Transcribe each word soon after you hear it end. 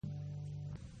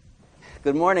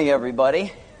Good morning,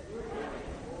 everybody.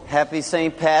 Happy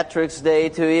St. Patrick's Day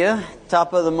to you.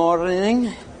 Top of the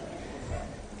morning.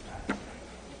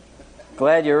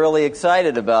 Glad you're really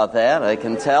excited about that, I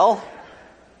can tell.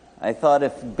 I thought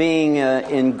if being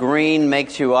in green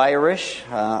makes you Irish,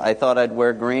 I thought I'd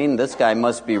wear green. This guy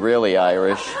must be really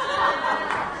Irish.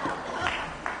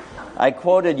 I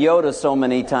quoted Yoda so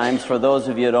many times. For those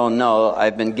of you who don't know,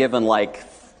 I've been given like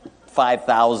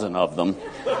 5,000 of them.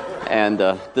 And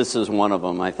this is one of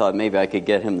them. I thought maybe I could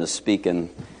get him to speak in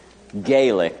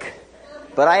Gaelic.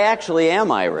 But I actually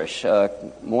am Irish,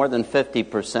 more than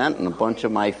 50%, and a bunch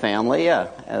of my family,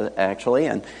 actually.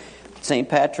 And St.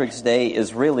 Patrick's Day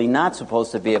is really not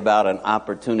supposed to be about an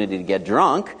opportunity to get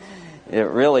drunk. It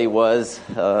really was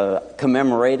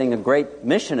commemorating a great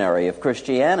missionary of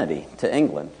Christianity to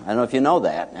England. I don't know if you know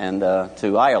that, and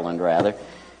to Ireland, rather.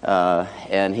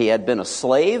 And he had been a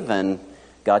slave and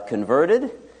got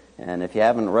converted. And if you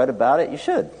haven't read about it, you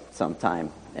should sometime.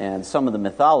 And some of the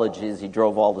mythologies, he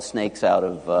drove all the snakes out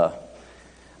of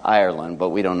Ireland, but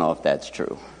we don't know if that's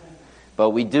true.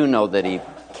 But we do know that he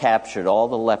captured all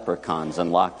the leprechauns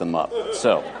and locked them up.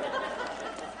 So,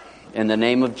 in the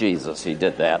name of Jesus, he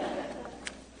did that.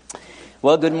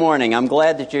 Well, good morning. I'm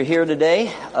glad that you're here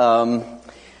today.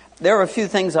 There are a few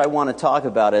things I want to talk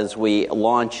about as we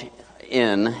launch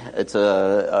in. It's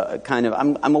a kind of,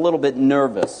 I'm a little bit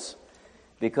nervous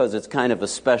because it's kind of a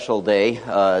special day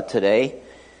today.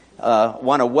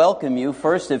 Want to welcome you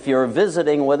first if you're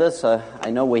visiting with us. I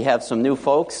know we have some new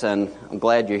folks, and I'm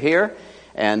glad you're here,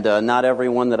 and not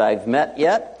everyone that I've met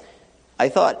yet. I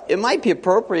thought it might be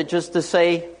appropriate just to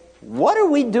say, what are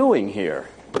we doing here?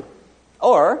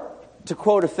 Or, to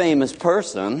quote a famous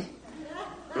person,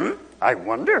 I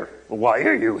wonder, why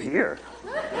are you here?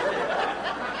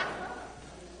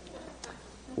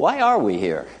 Why are we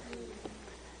here?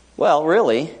 Well,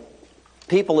 really,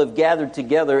 people have gathered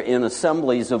together in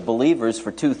assemblies of believers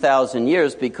for 2,000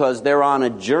 years because they're on a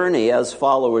journey as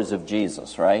followers of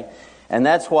Jesus, right? And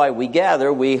that's why we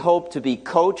gather. We hope to be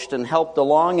coached and helped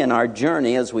along in our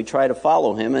journey as we try to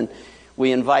follow him. And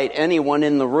we invite anyone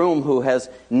in the room who has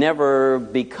never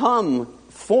become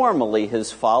formally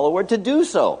his follower to do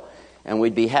so. And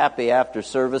we'd be happy after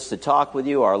service to talk with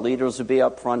you. Our leaders will be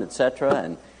up front, etc.,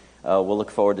 and we'll look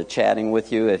forward to chatting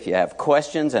with you. If you have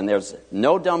questions, and there's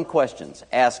no dumb questions,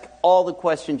 ask all the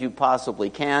questions you possibly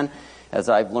can. As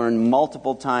I've learned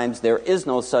multiple times, there is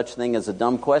no such thing as a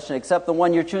dumb question except the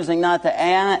one you're choosing not to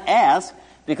ask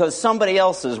because somebody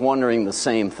else is wondering the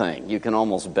same thing. You can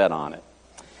almost bet on it.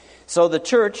 So the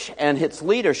church and its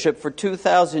leadership for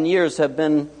 2,000 years have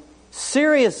been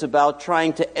serious about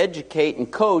trying to educate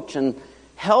and coach and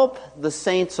help the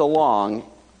saints along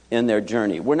in their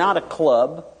journey. We're not a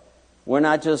club. We're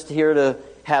not just here to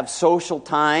have social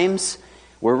times.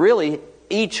 We're really,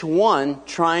 each one,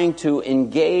 trying to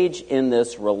engage in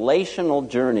this relational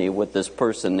journey with this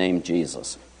person named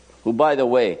Jesus, who, by the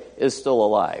way, is still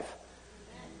alive.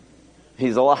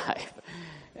 He's alive.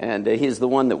 And he's the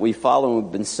one that we follow and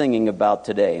we've been singing about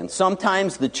today. And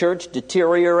sometimes the church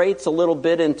deteriorates a little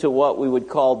bit into what we would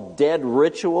call dead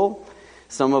ritual.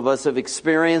 Some of us have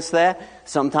experienced that.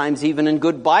 Sometimes even in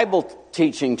good Bible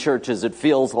teaching churches, it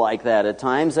feels like that at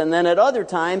times. And then at other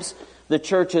times, the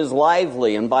church is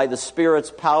lively, and by the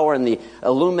Spirit's power and the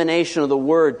illumination of the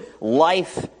Word,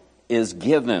 life is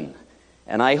given.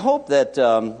 And I hope that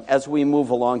as we move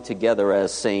along together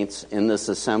as saints in this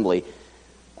assembly,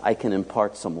 I can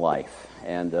impart some life,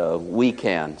 and we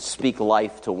can speak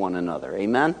life to one another.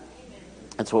 Amen?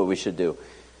 That's what we should do.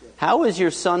 How is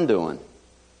your son doing?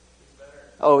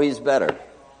 Oh, he's better.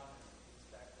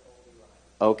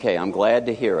 Okay, I'm glad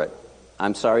to hear it.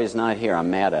 I'm sorry he's not here. I'm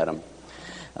mad at him.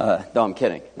 No, I'm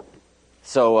kidding.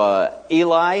 So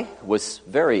Eli was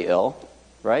very ill,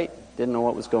 right? Didn't know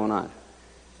what was going on.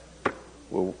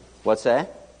 Well, what's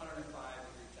that?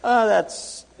 Oh,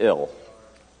 that's ill.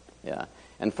 Yeah.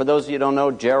 And for those of you who don't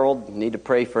know, Gerald, need to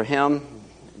pray for him.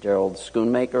 Gerald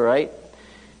Schoonmaker, right?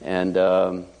 And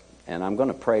I'm going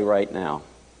to pray right now.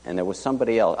 And there was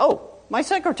somebody else. Oh, my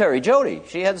secretary, Jody.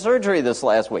 She had surgery this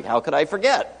last week. How could I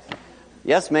forget?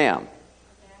 Yes, ma'am.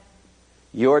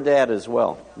 Your dad as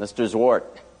well, Mr. Zwart.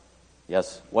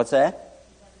 Yes. What's that?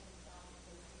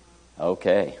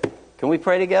 Okay. Can we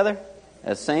pray together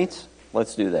as saints?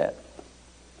 Let's do that.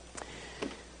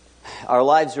 Our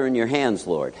lives are in your hands,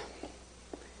 Lord.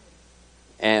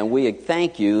 And we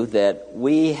thank you that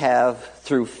we have,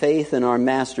 through faith in our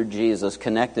Master Jesus,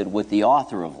 connected with the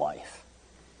author of life.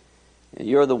 And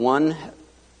you're the one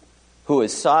who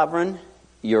is sovereign.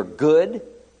 You're good.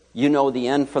 You know the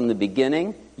end from the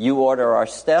beginning. You order our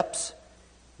steps.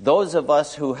 Those of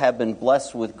us who have been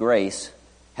blessed with grace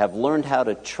have learned how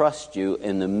to trust you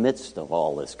in the midst of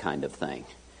all this kind of thing.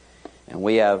 And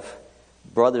we have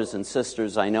brothers and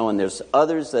sisters, I know, and there's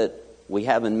others that we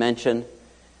haven't mentioned,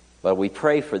 but we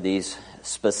pray for these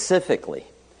specifically,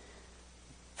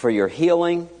 for your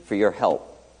healing, for your help.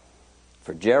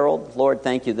 For Gerald, Lord,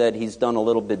 thank you that he's done a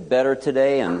little bit better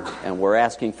today, and we're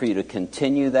asking for you to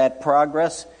continue that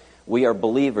progress. We are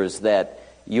believers that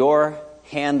your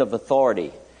hand of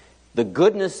authority, the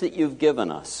goodness that you've given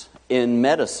us in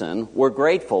medicine, we're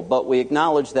grateful, but we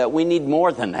acknowledge that we need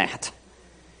more than that.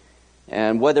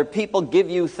 And whether people give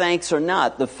you thanks or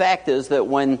not, the fact is that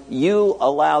when you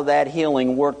allow that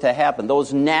healing work to happen,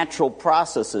 those natural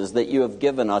processes that you have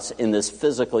given us in this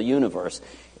physical universe,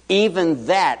 even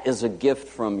that is a gift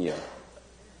from you.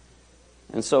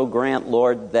 And so grant,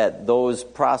 Lord, that those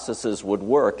processes would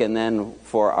work. And then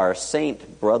for our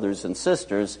saint brothers and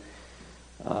sisters,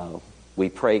 we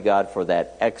pray, God, for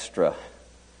that extra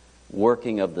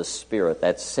working of the Spirit,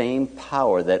 that same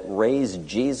power that raised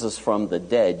Jesus from the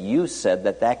dead. You said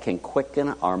that that can quicken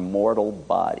our mortal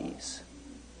bodies.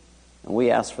 And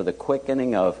we ask for the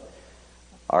quickening of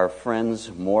our friends'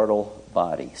 mortal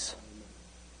bodies.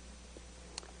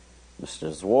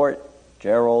 Mr. Zwart,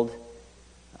 Gerald,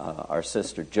 our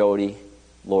sister Jody,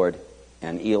 Lord,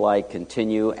 and Eli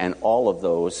continue, and all of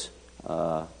those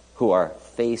who are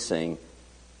facing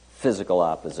physical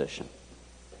opposition.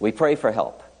 We pray for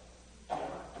help.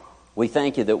 We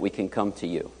thank you that we can come to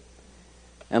you.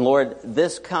 And Lord,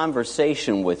 this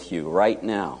conversation with you right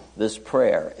now, this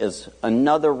prayer, is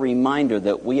another reminder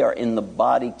that we are in the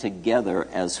body together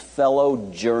as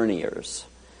fellow journeyers.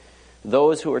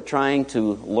 Those who are trying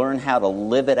to learn how to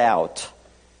live it out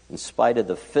in spite of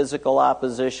the physical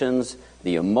oppositions,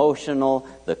 the emotional,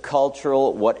 the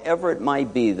cultural, whatever it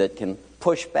might be that can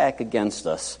push back against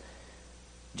us.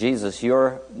 Jesus,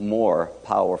 you're more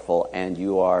powerful and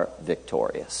you are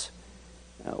victorious.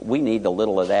 We need a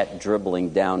little of that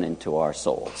dribbling down into our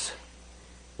souls.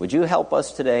 Would you help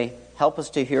us today? Help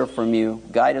us to hear from you.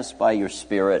 Guide us by your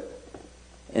Spirit.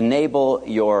 Enable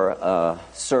your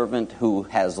servant who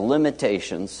has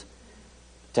limitations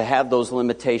to have those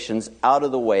limitations out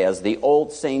of the way. As the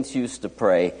old saints used to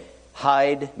pray,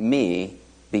 hide me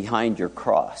behind your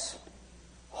cross.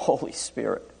 Holy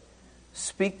Spirit,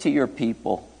 speak to your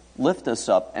people, lift us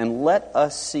up, and let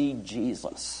us see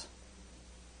Jesus.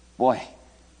 Boy,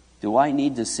 do I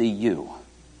need to see you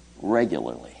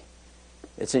regularly.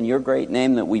 It's in your great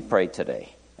name that we pray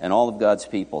today. And all of God's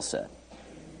people said,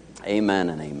 amen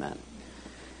and amen.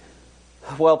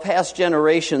 Well, past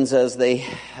generations, as they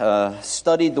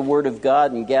studied the Word of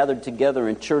God and gathered together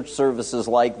in church services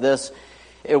like this,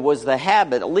 it was the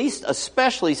habit, at least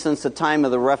especially since the time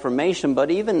of the Reformation,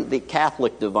 but even the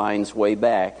Catholic divines way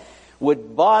back,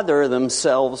 would bother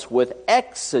themselves with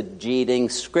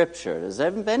exegeting Scripture. Has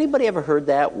anybody ever heard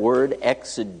that word,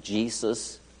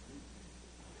 exegesis?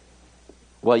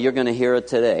 Well, you're going to hear it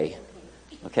today,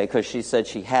 okay, because she said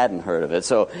she hadn't heard of it.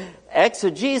 So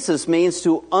exegesis means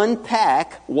to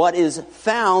unpack what is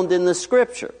found in the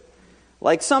Scripture.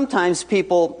 Like sometimes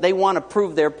people, they want to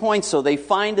prove their point, so they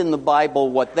find in the Bible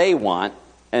what they want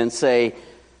and say,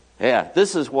 yeah,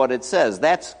 this is what it says.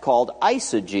 That's called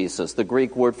eisegesis, the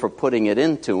Greek word for putting it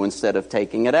into instead of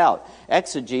taking it out.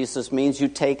 Exegesis means you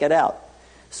take it out.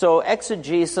 So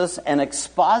exegesis and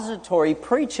expository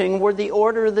preaching were the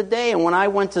order of the day. And when I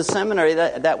went to seminary,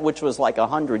 that which was like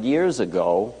 100 years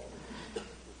ago,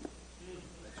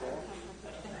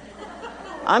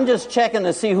 I'm just checking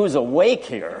to see who's awake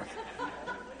here.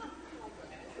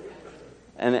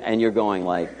 And you're going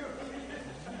like,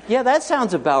 yeah, that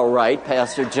sounds about right,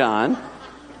 Pastor John.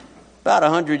 About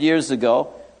 100 years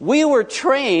ago, we were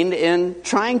trained in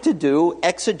trying to do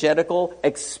exegetical,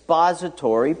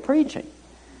 expository preaching.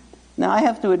 Now, I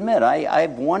have to admit,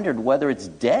 I've wondered whether it's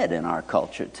dead in our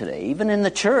culture today, even in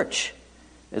the church.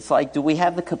 It's like, do we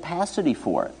have the capacity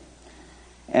for it?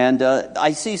 And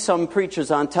I see some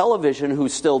preachers on television who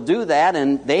still do that,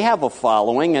 and they have a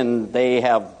following, and they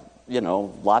have,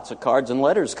 lots of cards and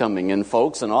letters coming in,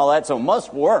 folks, and all that, so it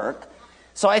must work.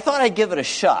 So I thought I'd give it a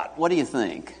shot. What do you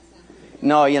think?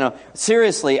 No,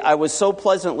 seriously, I was so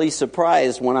pleasantly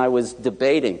surprised when I was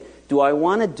debating, do I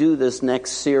want to do this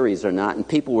next series or not? And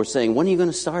people were saying, when are you going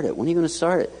to start it? When are you going to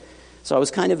start it? So I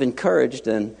was kind of encouraged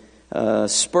and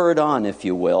spurred on, if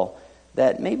you will,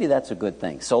 that maybe that's a good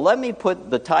thing. So let me put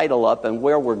the title up and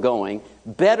where we're going,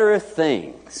 Better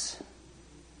Things.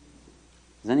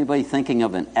 Is anybody thinking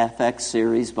of an FX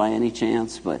series by any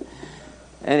chance? But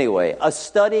anyway, a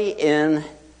study in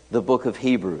the book of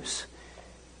Hebrews.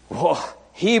 Whoa,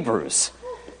 Hebrews.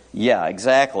 Yeah,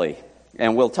 exactly.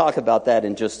 And we'll talk about that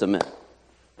in just a minute.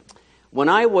 When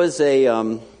I was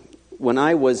in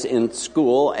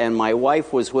school and my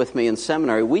wife was with me in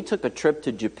seminary, we took a trip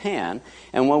to Japan.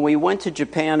 And when we went to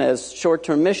Japan as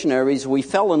short-term missionaries, we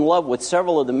fell in love with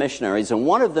several of the missionaries. And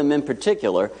one of them in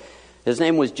particular, his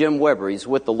name was Jim Weber. He's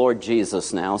with the Lord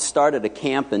Jesus now. Started a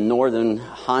camp in northern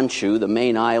Honshu, the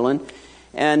main island.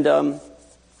 And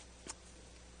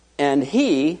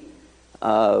he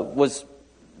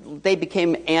they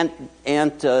became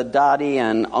Aunt Dottie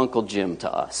and Uncle Jim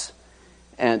to us.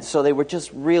 And so they were just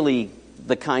really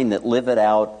the kind that live it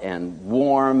out and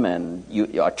warm and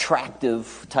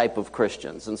attractive type of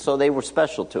Christians. And so they were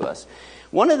special to us.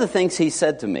 One of the things he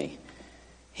said to me,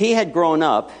 he had grown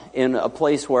up in a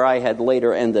place where I had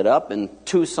later ended up, in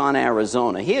Tucson,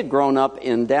 Arizona. He had grown up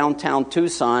in downtown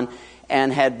Tucson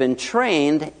and had been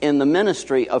trained in the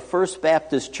ministry of First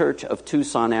Baptist Church of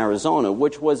Tucson, Arizona,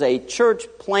 which was a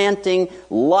church-planting,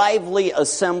 lively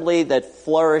assembly that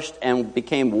flourished and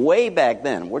became way back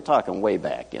then. We're talking way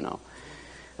back,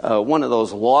 one of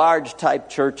those large-type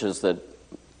churches that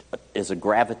is a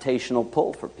gravitational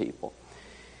pull for people.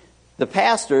 The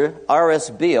pastor, R.S.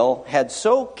 Beale, had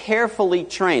so carefully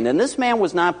trained, and this man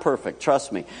was not perfect,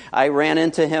 trust me. I ran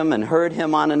into him and heard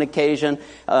him on an occasion.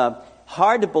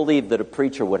 Hard to believe that a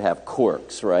preacher would have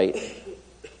quirks, right?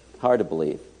 Hard to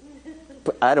believe.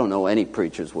 I don't know any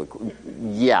preachers would.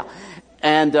 Yeah.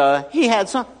 And he had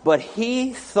some, but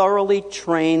he thoroughly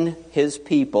trained his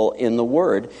people in the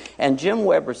Word. And Jim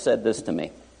Weber said this to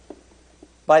me.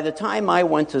 By the time I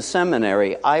went to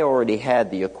seminary, I already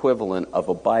had the equivalent of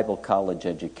a Bible college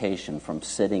education from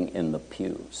sitting in the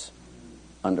pews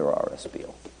under R.S.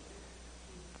 Beale.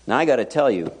 Now, I got to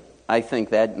tell you, I think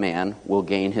that man will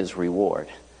gain his reward.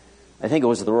 I think it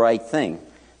was the right thing.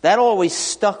 That always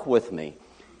stuck with me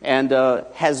and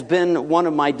has been one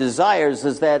of my desires,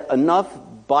 is that enough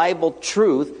Bible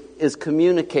truth is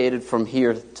communicated from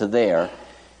here to there.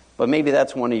 But maybe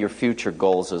that's one of your future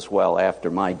goals as well after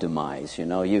my demise.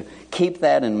 You keep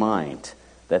that in mind,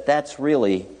 that that's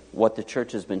really what the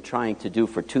church has been trying to do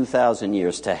for 2,000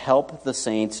 years, to help the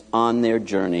saints on their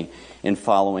journey in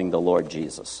following the Lord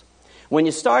Jesus. When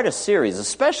you start a series,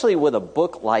 especially with a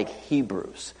book like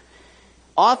Hebrews,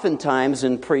 oftentimes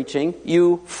in preaching,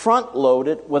 you front-load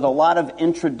it with a lot of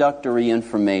introductory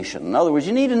information. In other words,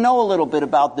 you need to know a little bit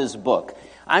about this book.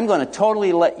 I'm going to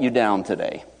totally let you down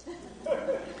today.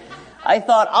 I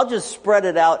thought I'll just spread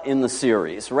it out in the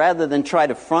series rather than try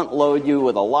to front-load you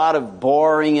with a lot of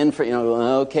boring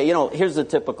info. Here's the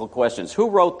typical questions. Who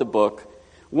wrote the book?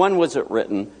 When was it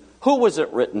written? Who was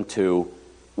it written to?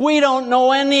 We don't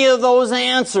know any of those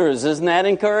answers. Isn't that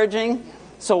encouraging?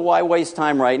 So why waste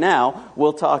time right now?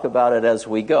 We'll talk about it as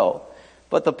we go.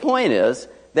 But the point is,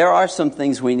 there are some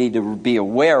things we need to be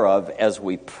aware of as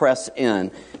we press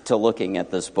in to looking at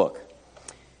this book.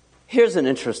 Here's an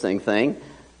interesting thing.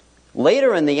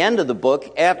 Later in the end of the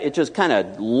book, it just kind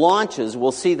of launches,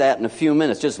 we'll see that in a few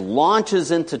minutes, just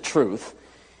launches into truth.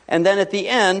 And then at the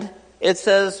end, it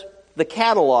says the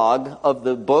catalog of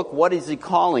the book, what is he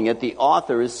calling it? The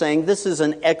author is saying this is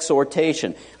an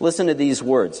exhortation. Listen to these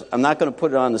words. I'm not going to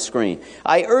put it on the screen.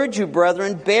 I urge you,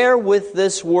 brethren, bear with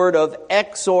this word of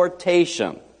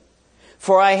exhortation,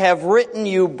 for I have written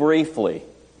you briefly.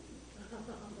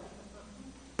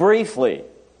 Briefly.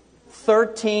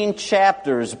 13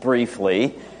 chapters briefly,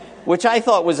 which I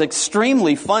thought was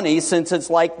extremely funny since it's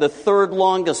like the third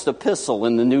longest epistle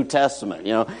in the New Testament.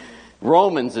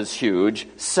 Romans is huge,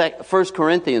 1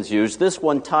 Corinthians is huge. This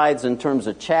one tithes in terms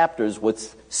of chapters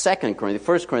with 2 Corinthians.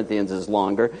 1 Corinthians is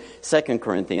longer, 2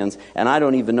 Corinthians, and I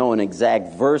don't even know in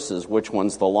exact verses which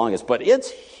one's the longest, but it's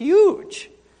huge.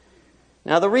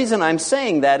 Now the reason I'm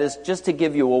saying that is just to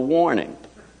give you a warning.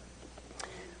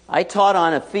 I taught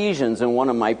on Ephesians in one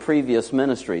of my previous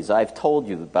ministries. I've told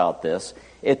you about this.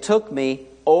 It took me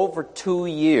over 2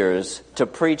 years to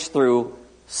preach through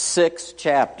 6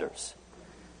 chapters.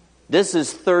 This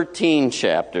is 13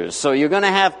 chapters, so you're going to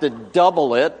have to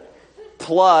double it,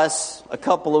 plus a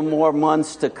couple of more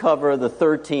months to cover the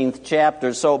 13th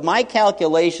chapter. So my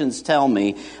calculations tell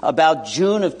me about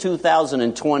June of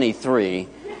 2023,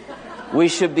 we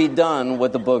should be done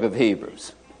with the book of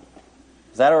Hebrews.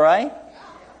 Is that all right?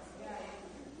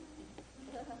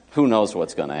 Who knows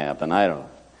what's going to happen? I don't know.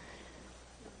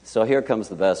 So here comes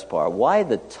the best part. Why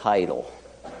the title?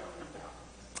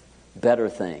 Better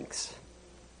Things.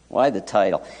 Why the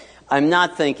title? I'm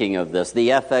not thinking of this. The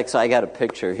FX, I got a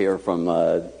picture here from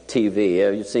TV.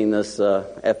 Have you seen this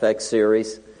FX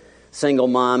series? Single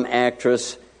mom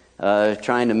actress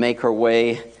trying to make her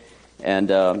way.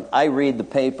 And I read the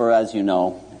paper, as you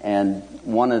know, and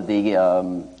one of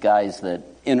the guys that,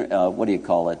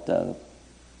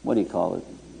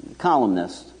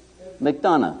 columnist.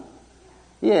 McDonough.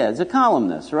 Yeah, he's a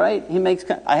columnist, right?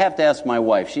 I have to ask my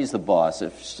wife. She's the boss.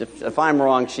 If I'm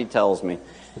wrong, she tells me.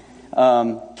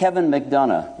 Kevin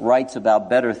McDonough writes about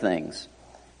Better Things.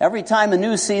 Every time a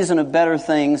new season of Better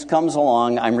Things comes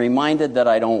along, I'm reminded that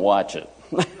I don't watch it.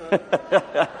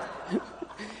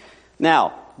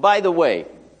 Now, by the way,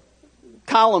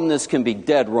 columnists can be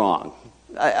dead wrong.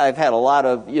 I've had a lot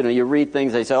of, you read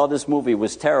things, they say, oh, this movie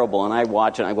was terrible, and I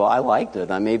watch it, and I go, I liked it.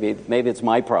 Maybe it's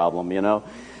my problem,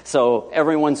 So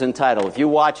everyone's entitled. If you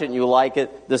watch it and you like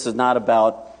it, this is not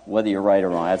about whether you're right or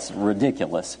wrong. That's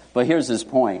ridiculous. But here's his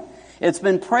point. It's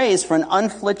been praised for an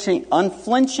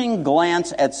unflinching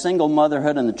glance at single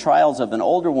motherhood and the trials of an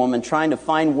older woman trying to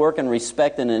find work and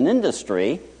respect in an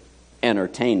industry,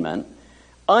 entertainment,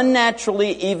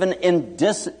 unnaturally, even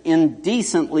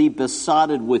indecently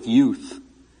besotted with youth.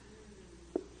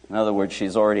 In other words,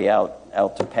 she's already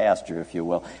out to pasture, if you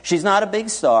will. She's not a big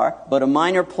star, but a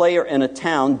minor player in a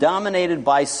town dominated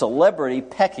by celebrity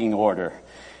pecking order.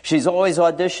 She's always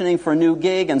auditioning for a new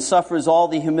gig and suffers all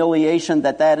the humiliation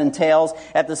that entails.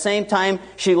 At the same time,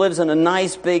 she lives in a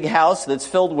nice big house that's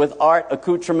filled with art,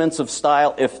 accoutrements of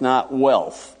style, if not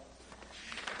wealth.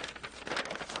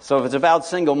 So if it's about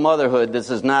single motherhood, this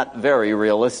is not very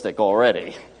realistic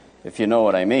already, if you know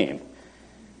what I mean.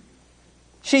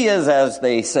 She is, as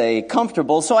they say,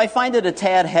 comfortable, so I find it a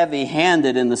tad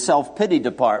heavy-handed in the self-pity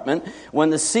department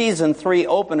when the Season 3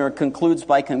 opener concludes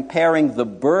by comparing the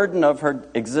burden of her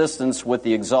existence with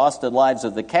the exhausted lives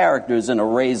of the characters in A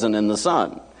Raisin in the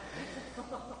Sun.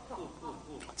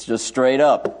 It's just straight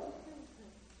up.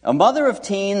 A mother of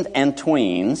teens and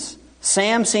tweens,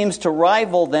 Sam seems to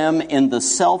rival them in the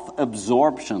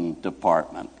self-absorption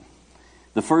department.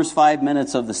 The first 5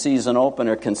 minutes of the season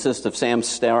opener consist of Sam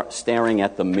staring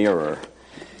at the mirror.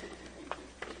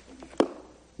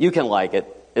 You can like it.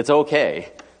 It's okay.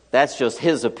 That's just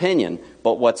his opinion.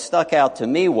 But what stuck out to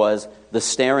me was the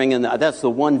staring in that's the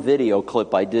one video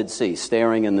clip I did see.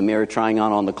 Staring in the mirror, trying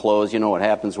on the clothes. You know what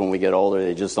happens when we get older.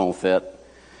 They just don't fit.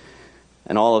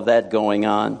 And all of that going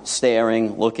on.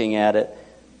 Staring, looking at it.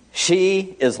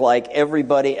 She is like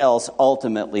everybody else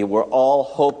ultimately. We're all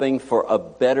hoping for a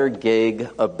better gig,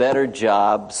 a better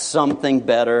job, something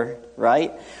better,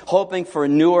 right? Hoping for a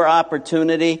newer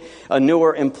opportunity, a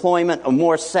newer employment, a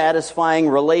more satisfying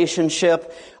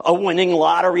relationship, a winning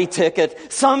lottery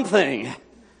ticket, something,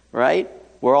 right?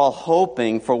 We're all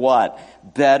hoping for what?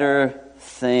 Better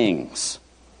things.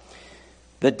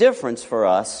 The difference for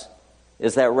us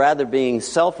is that rather being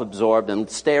self-absorbed and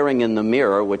staring in the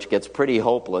mirror, which gets pretty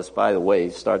hopeless, by the way,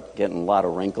 you start getting a lot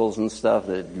of wrinkles and stuff,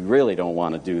 that you really don't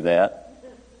want to do that,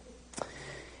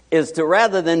 is to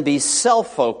rather than be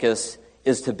self-focused,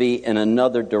 is to be in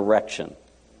another direction.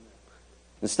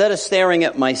 Instead of staring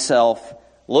at myself,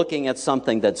 looking at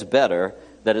something that's better,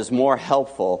 that is more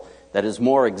helpful, that is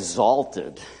more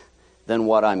exalted than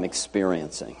what I'm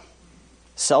experiencing.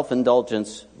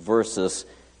 Self-indulgence versus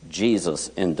Jesus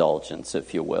indulgence,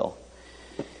 if you will.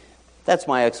 That's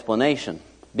my explanation,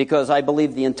 because I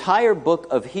believe the entire book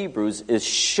of Hebrews is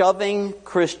shoving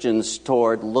Christians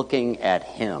toward looking at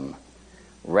Him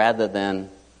rather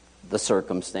than the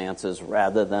circumstances,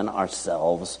 rather than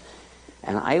ourselves.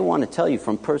 And I want to tell you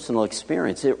from personal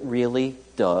experience, it really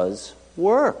does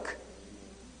work.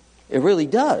 It really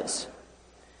does.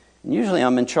 And usually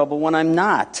I'm in trouble when I'm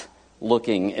not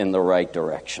looking in the right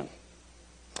direction.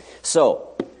 So,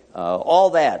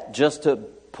 all that just to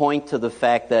point to the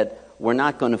fact that we're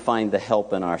not going to find the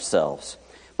help in ourselves.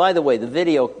 By the way, the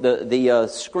video, the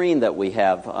screen that we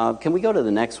have, can we go to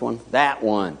the next one? That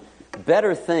one.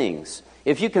 Better Things.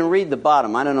 If you can read the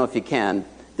bottom, I don't know if you can,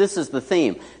 this is the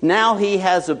theme. Now he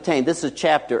has obtained, this is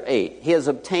chapter 8, he has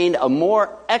obtained a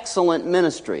more excellent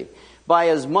ministry by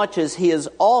as much as he is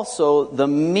also the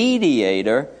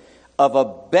mediator of a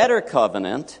better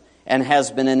covenant and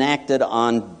has been enacted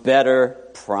on better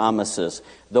promises.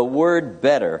 The word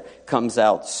better comes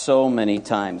out so many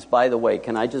times. By the way,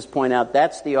 can I just point out,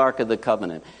 that's the Ark of the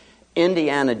Covenant.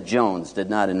 Indiana Jones did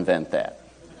not invent that.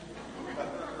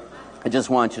 I just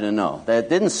want you to know. That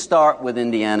didn't start with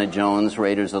Indiana Jones,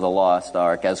 Raiders of the Lost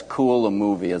Ark, as cool a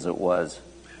movie as it was.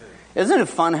 Isn't it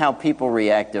fun how people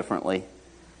react differently?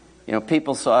 You know,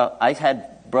 people saw, I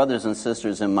had brothers and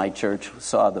sisters in my church who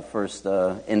saw the first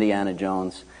Indiana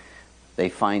Jones. They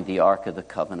find the Ark of the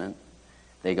Covenant.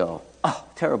 They go, oh,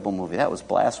 terrible movie. That was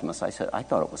blasphemous. I said, I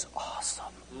thought it was awesome.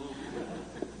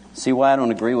 See why I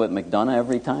don't agree with McDonough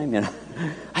every time? You know,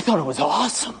 I thought it was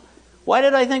awesome. Why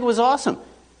did I think it was awesome?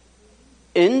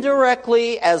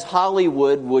 Indirectly, as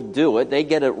Hollywood would do it, they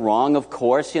get it wrong, of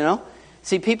course, you know.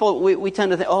 See, people, we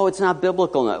tend to think, oh, it's not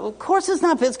biblical. No, of course it's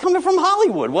not. It's coming from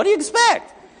Hollywood. What do you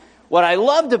expect? What I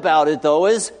loved about it, though,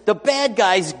 is the bad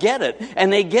guys get it.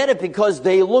 And they get it because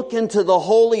they look into the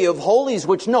Holy of Holies,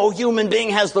 which no human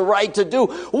being has the right to do.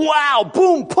 Wow,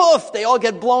 boom, poof, they all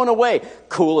get blown away.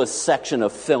 Coolest section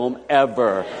of film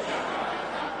ever.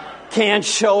 Can't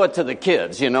show it to the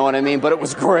kids, you know what I mean? But it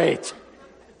was great.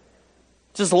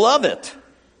 Just love it.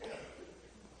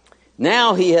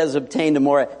 Now he has obtained a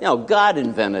more, God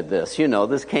invented this,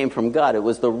 this came from God. It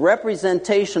was the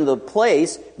representation of the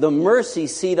place, the mercy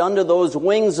seat under those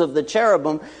wings of the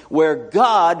cherubim, where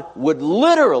God would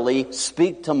literally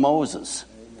speak to Moses,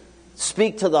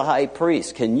 speak to the high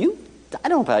priest. I don't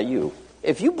know about you,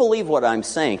 if you believe what I'm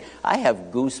saying, I have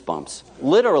goosebumps.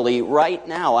 Literally, right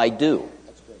now, I do.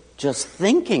 Just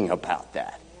thinking about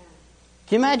that.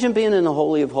 Can you imagine being in the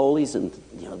Holy of Holies and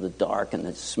the dark and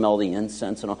the smell the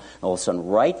incense and all of a sudden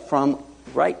right,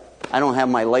 I don't have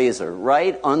my laser,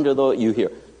 right under you hear,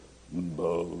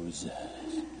 Moses.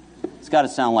 It's got to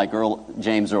sound like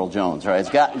James Earl Jones, right? It's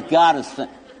got to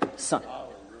sound.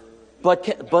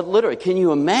 But literally, can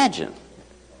you imagine?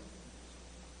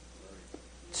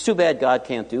 It's too bad God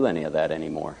can't do any of that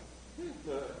anymore.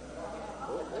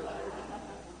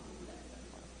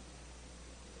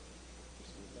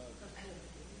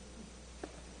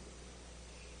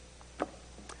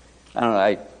 I don't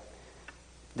know,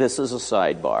 this is a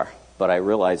sidebar, but I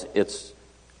realize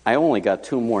I only got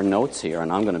 2 more notes here,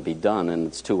 and I'm going to be done, and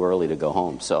it's too early to go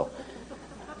home, so,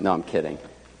 no, I'm kidding.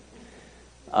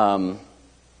 The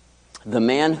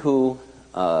man who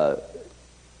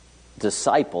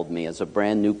discipled me as a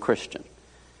brand new Christian,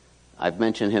 I've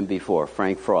mentioned him before,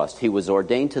 Frank Frost. He was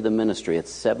ordained to the ministry at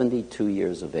 72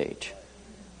 years of age.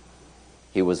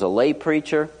 He was a lay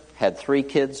preacher. Had 3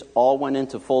 kids, all went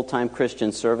into full-time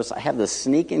Christian service. I have the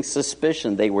sneaking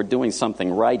suspicion they were doing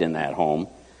something right in that home.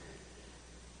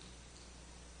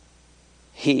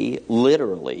 He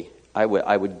literally, I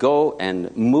would go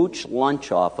and mooch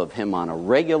lunch off of him on a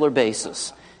regular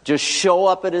basis. Just show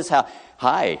up at his house.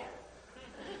 Hi.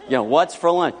 What's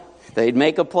for lunch? They'd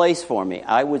make a place for me.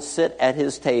 I would sit at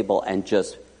his table and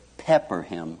just pepper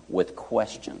him with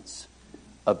questions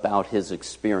about his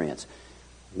experience.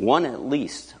 One at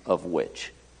least of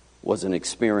which was an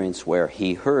experience where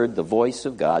he heard the voice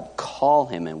of God call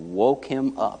him and woke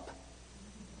him up.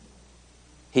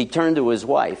 He turned to his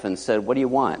wife and said, "What do you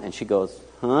want?" And she goes,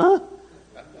 "Huh?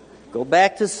 Go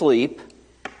back to sleep."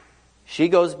 She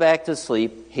goes back to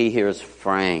sleep. He hears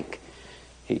Frank.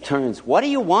 He turns, "What do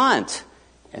you want?"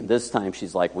 And this time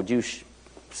she's like, "Would you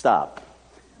stop?"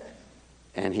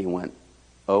 And he went,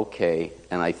 "Okay."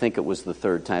 And I think it was the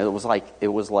 3rd time. It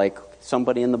was like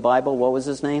somebody in the Bible. What was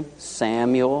his name?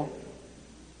 Samuel.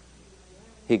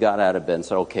 He got out of bed and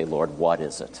said, "Okay, Lord, what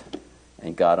is it?"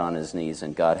 And got on his knees,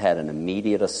 and God had an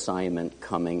immediate assignment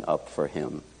coming up for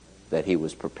him that he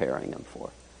was preparing him for.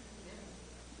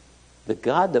 The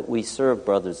God that we serve,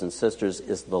 brothers and sisters,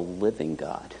 is the living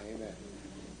God. Amen.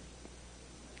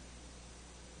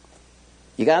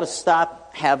 You got to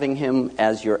stop having him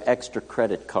as your extra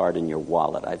credit card in your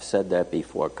wallet. I've said that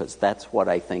before, because that's what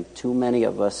I think too many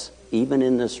of us, even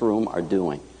in this room, are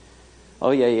doing.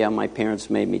 Oh yeah, my parents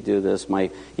made me do this.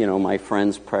 My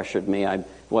friends pressured me.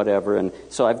 Whatever. And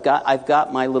so I've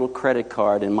got my little credit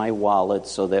card in my wallet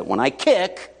so that when I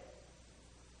kick,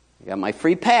 I got my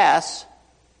free pass.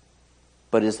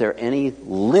 But is there any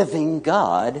living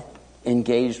God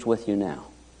engaged with you now?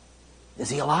 Is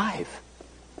he alive?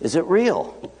 Is it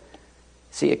real?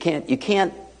 See, you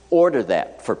can't order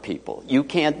that for people. You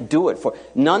can't do it for.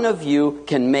 None of you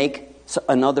can make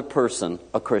another person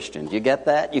a Christian. Do you get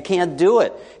that? You can't do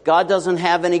it. God doesn't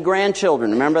have any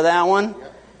grandchildren. Remember that one?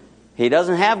 He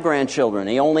doesn't have grandchildren.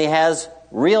 He only has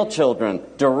real children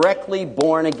directly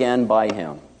born again by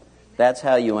him. That's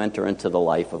how you enter into the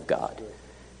life of God.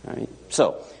 All right?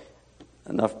 So,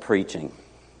 enough preaching.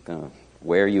 I'm going to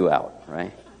wear you out,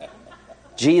 right?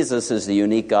 Jesus is the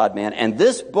unique God-man, and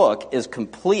this book is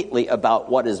completely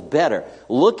about what is better.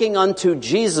 Looking unto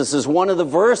Jesus is one of the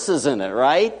verses in it,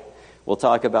 right? We'll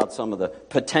talk about some of the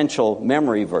potential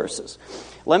memory verses.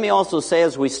 Let me also say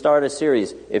as we start a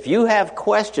series, if you have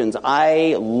questions,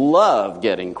 I love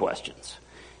getting questions.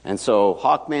 And so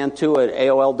hawkman2 at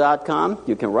AOL.com,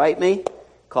 you can write me,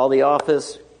 call the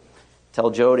office,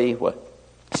 tell Jody,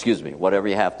 whatever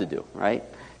you have to do, right?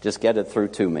 Just get it through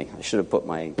to me. I should have put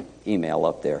my email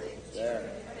up there.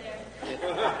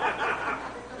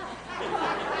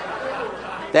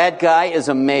 That guy is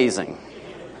amazing.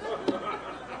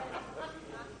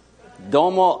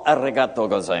 Domo arigato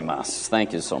gozaimasu.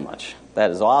 Thank you so much.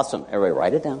 That is awesome. Everybody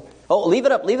write it down. Oh, leave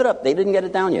it up. They didn't get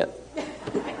it down yet.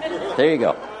 There you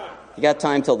go. You got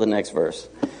time till the next verse.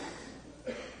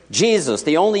 Jesus,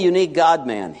 the only unique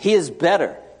God-man, he is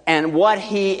better. And what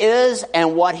he is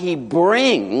and what he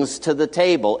brings to the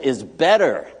table is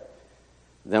better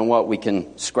than what we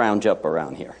can scrounge up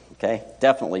around here. Okay?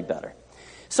 Definitely better.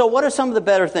 So what are some of the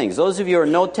better things? Those of you who are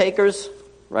note takers,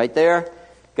 right there,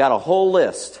 got a whole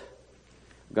list.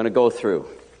 I'm going to go through,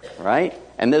 right?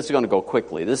 And this is going to go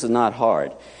quickly. This is not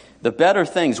hard. The better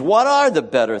things. What are the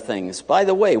better things? By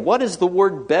the way, what does the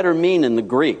word better mean in the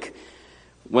Greek?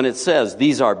 When it says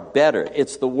these are better,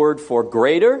 it's the word for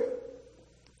greater,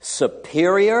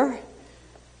 superior.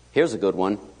 Here's a good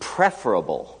one.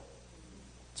 Preferable.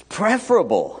 It's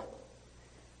preferable.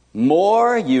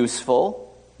 More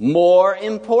useful, more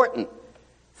important.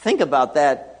 Think about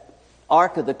that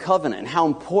Ark of the Covenant and how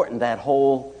important that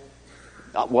whole,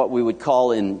 what we would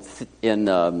call in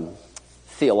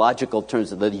theological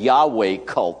terms, the Yahweh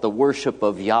cult, the worship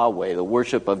of Yahweh, the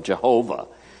worship of Jehovah.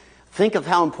 Think of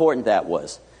how important that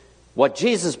was. What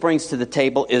Jesus brings to the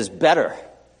table is better,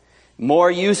 more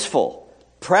useful,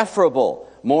 preferable,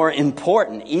 more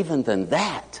important even than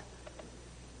that.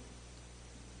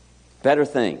 Better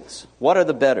things. What are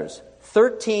the betters?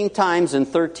 13 times in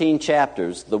 13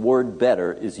 chapters, the word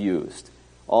better is used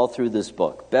all through this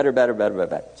book. Better, better, better, better,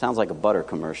 better. Sounds like a butter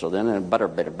commercial, doesn't it? Butter,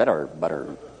 better, better,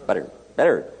 butter, better,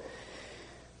 better.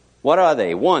 What are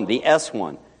they? One, the S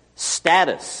one,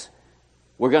 status.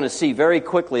 We're going to see very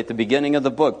quickly at the beginning of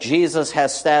the book, Jesus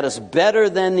has status better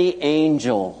than the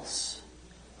angels.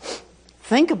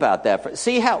 Think about that.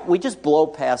 See how we just blow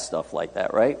past stuff like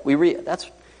that, right?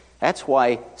 That's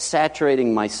why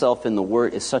saturating myself in the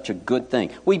Word is such a good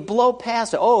thing. We blow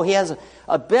past it. Oh, he has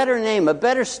a better name, a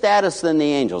better status than the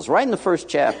angels. Right in the first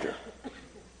chapter.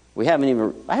 I haven't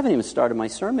even started my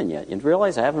sermon yet. You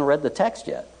realize I haven't read the text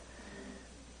yet.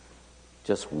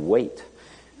 Just wait.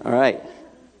 All right.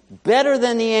 Better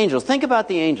than the angels. Think about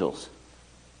the angels.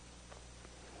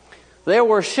 There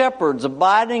were shepherds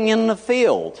abiding in the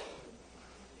field,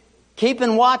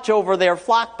 keeping watch over their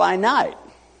flock by night.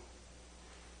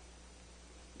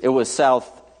 It was South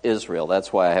Israel.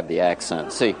 That's why I have the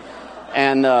accent. See,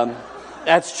 and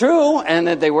that's true. And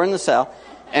they were in the south,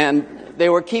 and they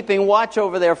were keeping watch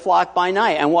over their flock by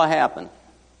night. And what happened?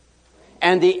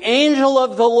 And the angel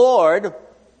of the Lord,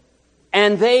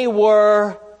 and they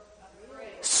were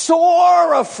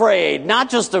sore afraid.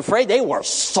 Not just afraid, they were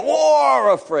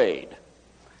sore afraid.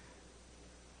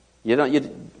 You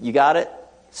got it?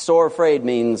 Sore afraid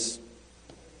means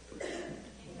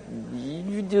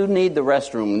you do need the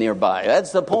restroom nearby.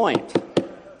 That's the point.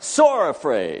 Sore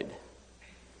afraid.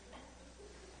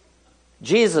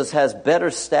 Jesus has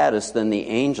better status than the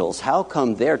angels. How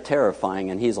come they're terrifying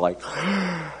and he's like,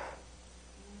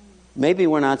 maybe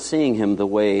we're not seeing him the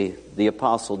way the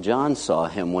Apostle John saw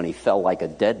him when he fell like a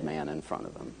dead man in front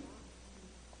of him.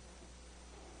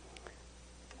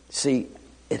 See,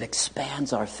 it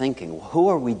expands our thinking. Who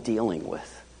are we dealing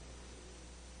with?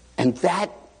 And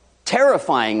that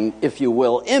terrifying, if you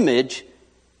will, image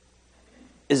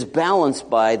is balanced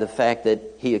by the fact that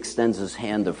he extends his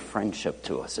hand of friendship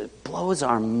to us. It blows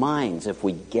our minds if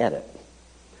we get it.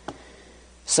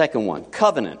 Second one,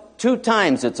 covenant. 2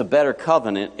 times it's a better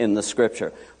covenant in the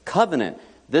Scripture. Covenant.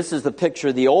 This is the picture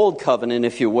of the old covenant,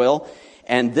 if you will.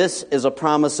 And this is a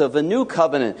promise of a new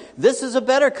covenant. This is a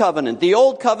better covenant. The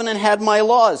old covenant had my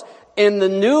laws. In the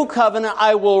new covenant,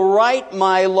 I will write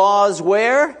my laws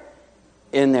where?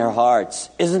 In their hearts.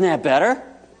 Isn't that better?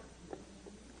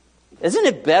 Isn't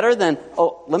it better than,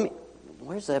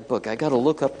 where's that book? I got to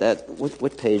look up that,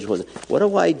 what page was it? What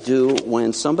do I do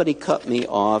when somebody cut me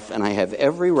off and I have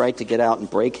every right to get out and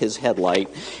break his headlight?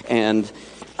 And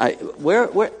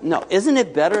isn't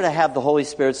it better to have the Holy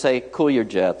Spirit say, cool your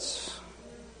jets?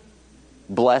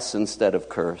 Bless instead of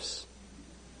curse.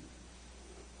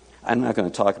 I'm not going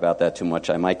to talk about that too much.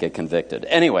 I might get convicted.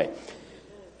 Anyway,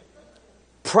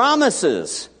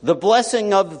 promises, the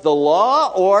blessing of the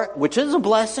law, which is a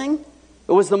blessing.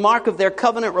 It was the mark of their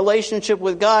covenant relationship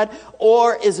with God.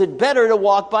 Or is it better to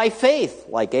walk by faith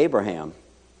like Abraham?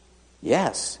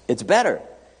 Yes, it's better.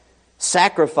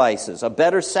 Sacrifices, a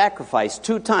better sacrifice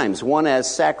 2 times. One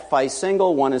as sacrifice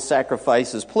single, one as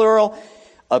sacrifices plural.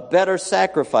 A better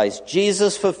sacrifice.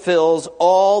 Jesus fulfills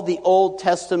all the Old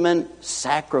Testament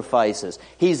sacrifices.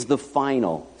 He's the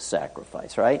final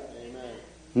sacrifice, right? Amen.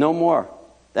 No more.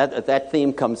 That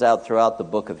theme comes out throughout the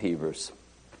book of Hebrews.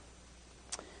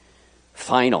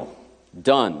 Final.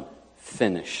 Done.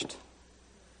 Finished.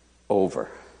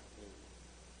 Over.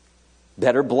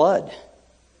 Better blood.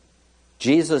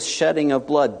 Jesus' shedding of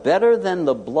blood. Better than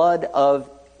the blood of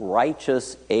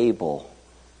righteous Abel.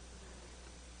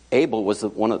 Abel was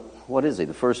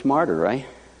the first martyr, right?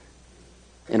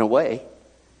 In a way.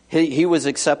 He was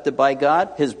accepted by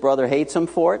God. His brother hates him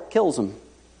for it, kills him,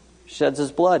 sheds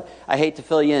his blood. I hate to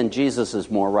fill you in, Jesus is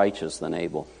more righteous than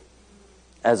Abel.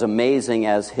 As amazing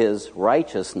as his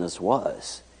righteousness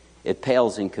was, it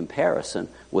pales in comparison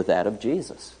with that of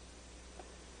Jesus.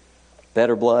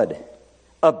 Better blood.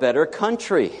 A better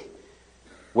country.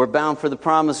 We're bound for the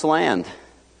promised land.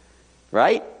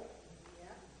 Right?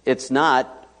 It's not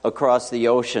across the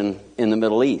ocean in the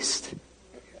Middle East.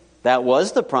 That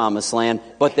was the promised land,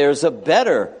 but there's a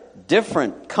better,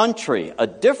 different country, a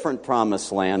different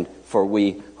promised land for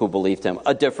we who believed him.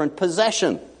 A different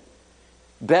possession.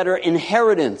 Better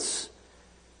inheritance.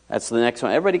 That's the next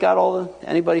one. Everybody got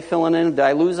anybody filling in? Did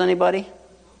I lose anybody?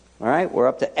 All right, we're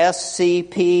up to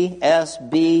SCPSBC,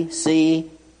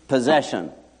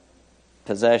 possession.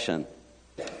 Possession.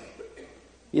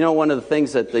 You know, one of the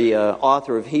things that the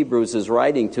author of Hebrews is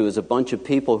writing to is a bunch of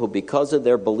people who, because of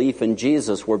their belief in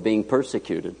Jesus, were being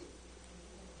persecuted.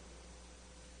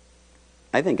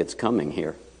 I think it's coming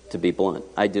here, to be blunt.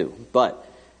 I do. But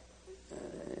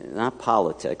not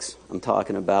politics. I'm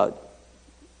talking about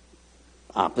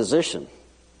opposition.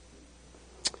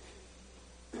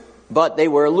 But they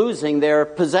were losing their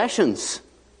possessions.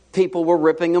 People were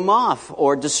ripping them off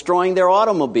or destroying their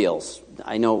automobiles.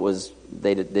 I know it was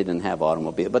they didn't have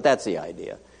automobiles, but that's the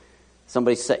idea.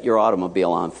 Somebody set your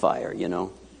automobile on fire, you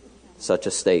know. Such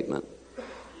a statement.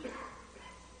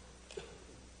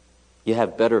 You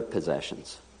have better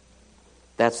possessions.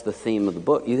 That's the theme of the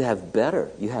book. You have better.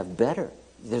 You have better.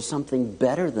 There's something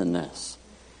better than this.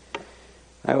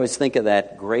 I always think of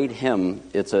that great hymn.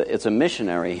 It's a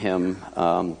missionary hymn.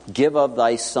 Give of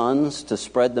thy sons to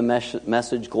spread the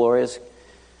message glorious.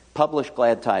 Publish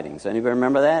glad tidings. Anybody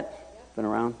remember that? Been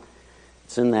around?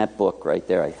 It's in that book right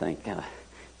there, I think.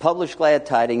 Publish glad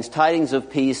tidings, tidings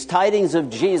of peace, tidings of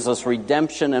Jesus,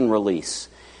 redemption and release.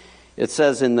 It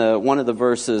says in one of the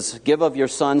verses, give of your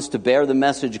sons to bear the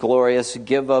message glorious,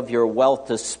 give of your wealth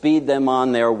to speed them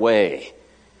on their way.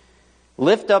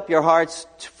 Lift up your hearts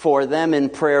for them in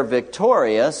prayer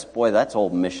victorious. Boy, that's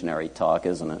old missionary talk,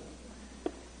 isn't it?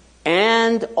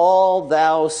 And all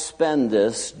thou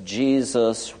spendest,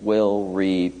 Jesus will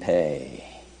repay.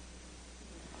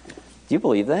 Do you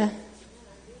believe that?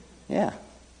 Yeah.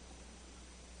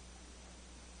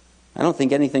 I don't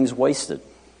think anything's wasted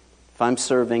if I'm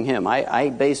serving him. I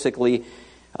basically,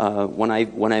 when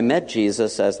I met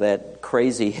Jesus as that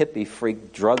crazy hippie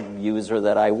freak drug user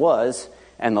that I was,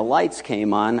 and the lights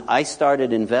came on, I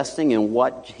started investing in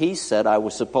what he said I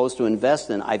was supposed to invest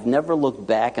in. I've never looked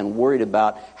back and worried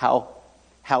about how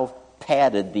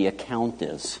padded the account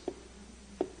is.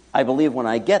 I believe when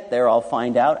I get there, I'll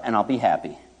find out and I'll be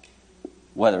happy.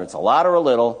 Whether it's a lot or a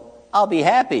little, I'll be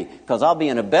happy because I'll be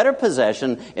in a better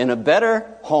possession, in a better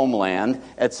homeland,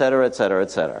 etc., etc.,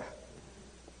 etc.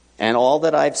 And all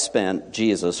that I've spent,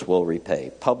 Jesus will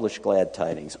repay. Publish glad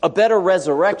tidings. A better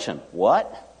resurrection.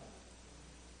 What?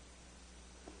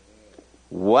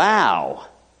 Wow.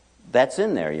 That's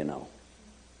in there, you know.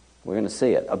 We're going to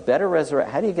see it. A better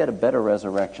resurrection. How do you get a better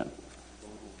resurrection?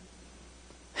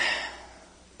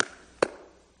 That's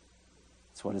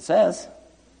what it says.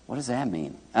 What does that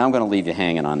mean? I'm going to leave you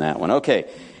hanging on that one. Okay.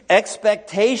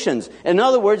 Expectations. In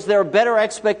other words, there are better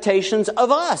expectations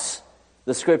of us,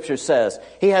 the Scripture says.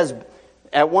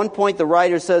 At one point, the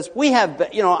writer says,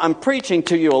 I'm preaching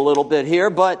to you a little bit here,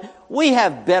 but we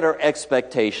have better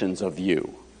expectations of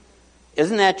you.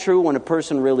 Isn't that true when a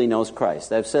person really knows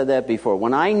Christ? I've said that before.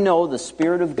 When I know the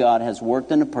Spirit of God has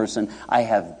worked in a person, I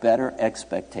have better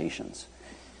expectations.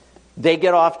 They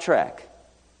get off track.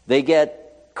 They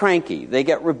get cranky. They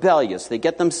get rebellious. They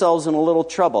get themselves in a little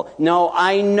trouble. No,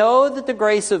 I know that the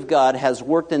grace of God has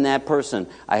worked in that person.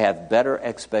 I have better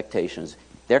expectations.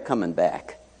 They're coming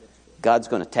back. God's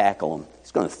going to tackle them.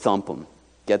 He's going to thump them.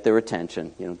 Get their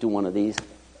attention. Do one of these.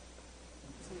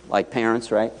 Like parents,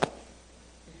 right?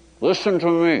 Listen to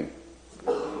me.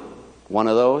 One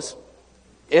of those.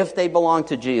 If they belong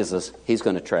to Jesus, he's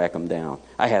going to track them down.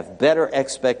 I have better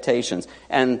expectations.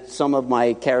 And some of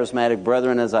my charismatic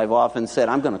brethren, as I've often said,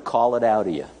 I'm going to call it out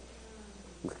of you.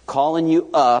 I'm calling you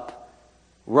up.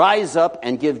 Rise up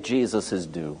and give Jesus his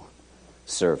due.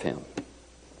 Serve him.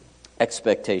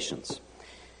 Expectations.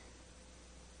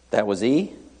 That was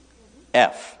E.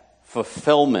 F.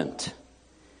 Fulfillment.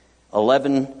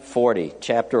 11:40,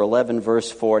 chapter 11,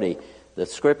 verse 40. The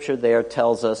scripture there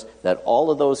tells us that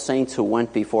all of those saints who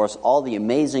went before us, all the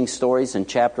amazing stories in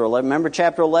chapter 11. Remember,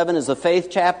 chapter 11 is the faith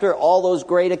chapter, all those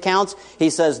great accounts. He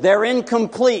says they're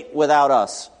incomplete without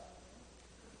us.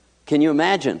 Can you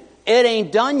imagine? It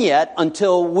ain't done yet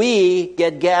until we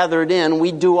get gathered in.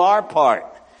 We do our part.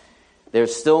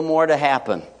 There's still more to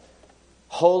happen.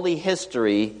 Holy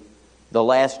history, the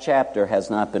last chapter has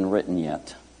not been written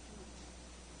yet.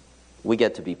 We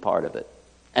get to be part of it.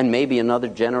 And maybe another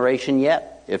generation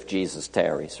yet, if Jesus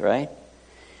tarries, right?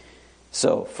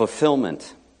 So,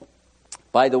 fulfillment.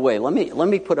 By the way, let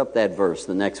me put up that verse,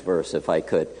 the next verse, if I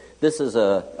could. This is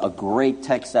a great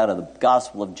text out of the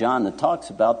Gospel of John that talks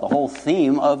about the whole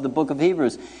theme of the book of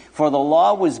Hebrews. For the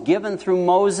law was given through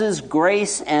Moses,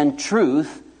 grace and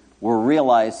truth were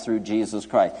realized through Jesus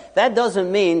Christ. That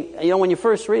doesn't mean, when you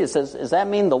first read it, says, does that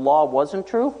mean the law wasn't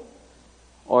true?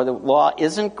 Or the law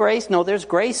isn't grace? No, there's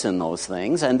grace in those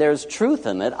things, and there's truth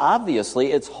in it.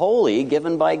 Obviously, it's holy,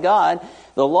 given by God.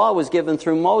 The law was given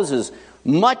through Moses,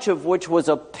 much of which was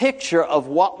a picture of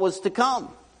what was to come.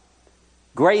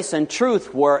 Grace and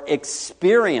truth were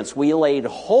experienced. We laid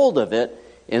hold of it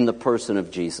in the person of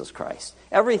Jesus Christ.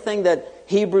 Everything that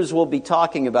Hebrews will be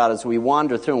talking about as we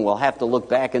wander through, and we'll have to look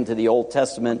back into the Old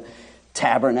Testament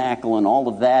tabernacle and all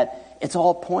of that, it's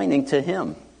all pointing to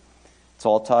Him. It's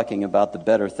all talking about the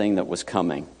better thing that was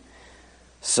coming.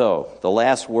 So, the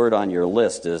last word on your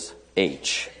list is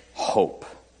H, hope.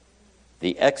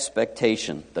 The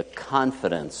expectation, the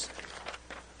confidence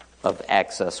of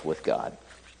access with God.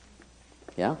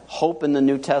 Yeah? Hope in the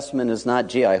New Testament is not,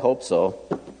 gee, I hope so.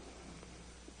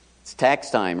 It's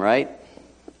tax time, right?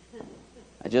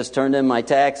 I just turned in my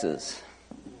taxes.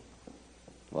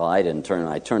 Well, I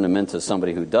turned them into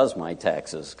somebody who does my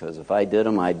taxes, because if I did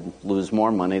them, I'd lose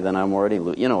more money than I'm already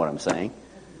losing. You know what I'm saying?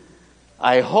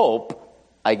 I hope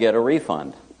I get a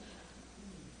refund.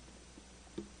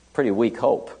 Pretty weak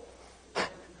hope.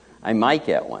 I might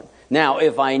get one. Now,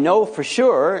 if I know for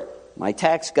sure my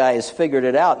tax guy has figured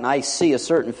it out and I see a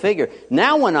certain figure,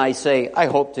 now when I say I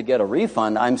hope to get a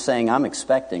refund, I'm saying I'm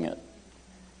expecting it.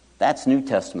 That's New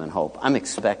Testament hope. I'm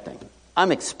expecting.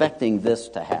 I'm expecting this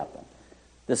to happen.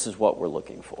 This is what we're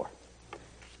looking for.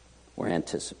 We're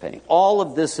anticipating. All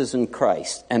of this is in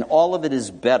Christ, and all of it is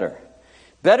better.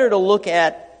 Better to look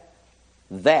at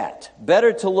that.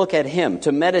 Better to look at Him,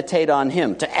 to meditate on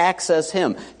Him, to access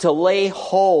Him, to lay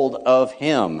hold of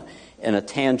Him in a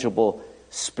tangible,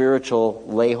 spiritual,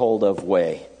 lay hold of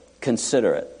way.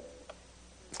 Consider it.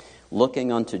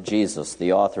 Looking unto Jesus,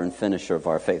 the author and finisher of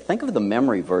our faith. Think of the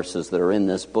memory verses that are in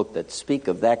this book that speak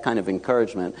of that kind of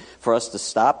encouragement for us to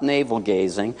stop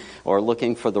navel-gazing or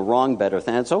looking for the wrong better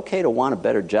thing. It's okay to want a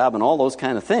better job and all those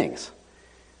kind of things,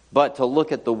 but to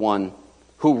look at the one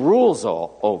who rules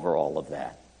over all of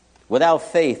that. Without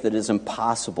faith, it is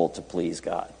impossible to please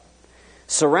God.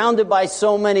 Surrounded by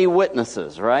so many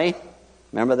witnesses, right?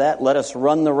 Remember that? Let us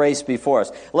run the race before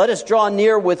us. Let us draw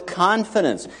near with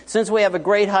confidence. Since we have a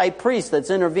great high priest that's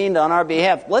intervened on our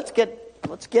behalf, let's get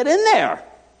in there.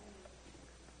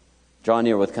 Draw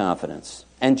near with confidence.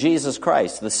 And Jesus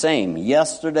Christ, the same,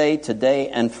 yesterday, today,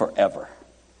 and forever.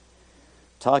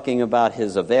 Talking about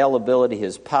His availability,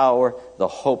 His power, the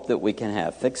hope that we can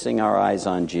have. Fixing our eyes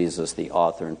on Jesus, the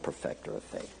author and perfecter of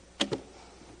faith.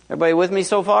 Everybody with me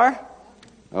so far?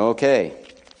 Okay.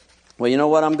 Well, you know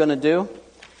what I'm going to do?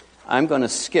 I'm going to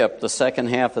skip the second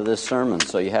half of this sermon,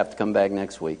 so you have to come back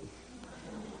next week.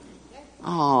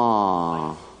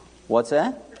 Aww. What's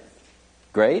that?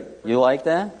 Great? You like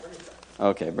that?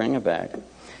 Okay, bring it back.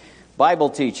 Bible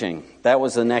teaching. That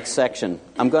was the next section.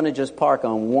 I'm going to just park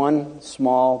on one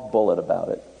small bullet about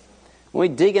it. When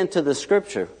we dig into the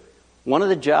Scripture, one of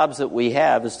the jobs that we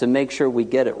have is to make sure we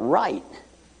get it right,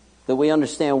 that we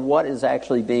understand what is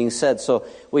actually being said. So,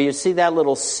 will you see that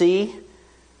little C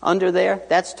under there?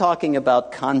 That's talking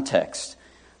about context.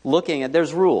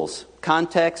 There's rules.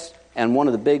 Context, and one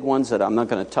of the big ones that I'm not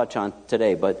going to touch on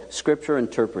today, but Scripture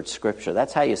interprets Scripture.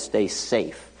 That's how you stay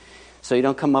safe. So you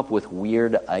don't come up with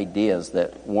weird ideas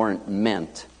that weren't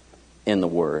meant in the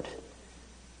Word.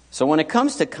 So when it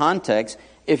comes to context,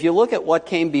 if you look at what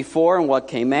came before and what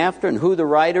came after and who the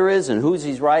writer is and who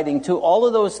he's writing to, all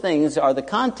of those things are the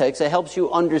context that helps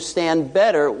you understand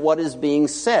better what is being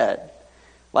said.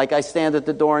 Like I stand at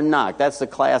the door and knock. That's the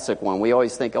classic one. We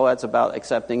always think, that's about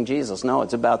accepting Jesus. No,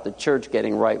 it's about the church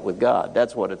getting right with God.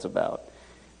 That's what it's about.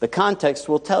 The context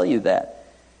will tell you that.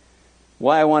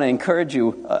 Why I want to encourage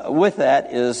you with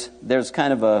that is there's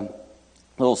kind of a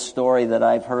little story that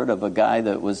I've heard of a guy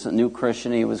that was a new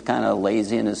Christian. He was kind of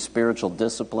lazy in his spiritual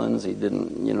disciplines. He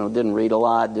didn't read a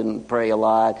lot, didn't pray a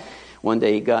lot. One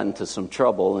day he got into some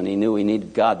trouble and he knew he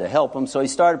needed God to help him, so he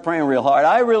started praying real hard.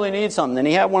 I really need something. And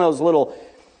he had one of those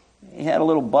he had a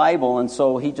little Bible, and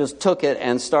so he just took it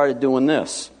and started doing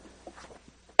this.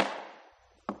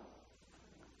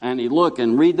 And he'd look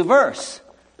and read the verse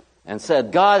and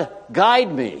said, God,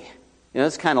 guide me.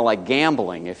 It's kind of like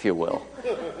gambling, if you will.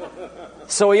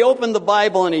 So he opened the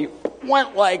Bible and he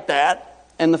went like that,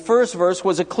 And the first verse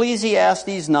was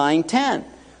Ecclesiastes 9:10.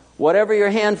 Whatever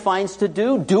your hand finds to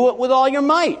do, do it with all your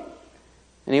might.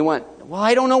 And he went, well,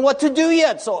 I don't know what to do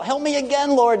yet, so help me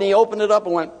again, Lord. And he opened it up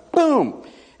and went, boom.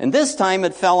 And this time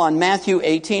it fell on Matthew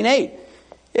 18:8.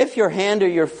 If your hand or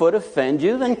your foot offend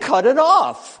you, then cut it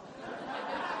off.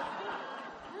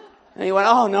 And he went,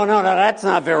 oh, no, that's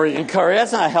not very encouraging.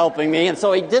 That's not helping me. And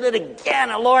so he did it again.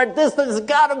 And Lord, this has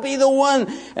got to be the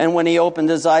one. And when he opened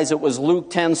his eyes, it was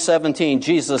Luke 10:17.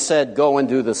 Jesus said, go and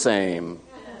do the same.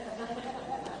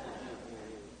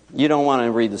 You don't want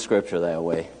to read the scripture that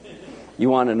way. You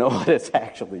want to know what it's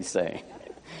actually saying.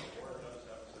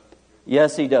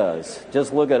 Yes, he does.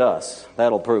 Just look at us.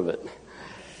 That'll prove it.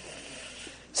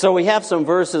 So we have some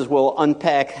verses we'll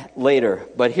unpack later.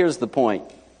 But here's the point.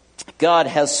 God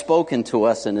has spoken to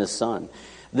us in His Son.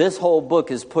 This whole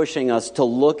book is pushing us to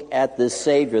look at this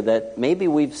Savior that maybe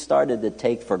we've started to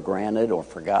take for granted or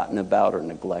forgotten about or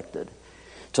neglected.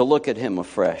 To look at Him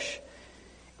afresh.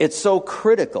 It's so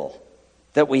critical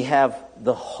that we have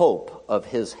the hope of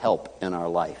His help in our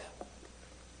life.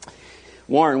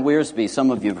 Warren Wiersbe, some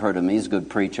of you have heard of him. He's a good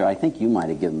preacher. I think you might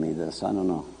have given me this. I don't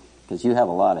know. Because you have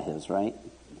a lot of his, right?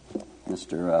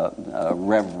 Mr.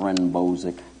 Reverend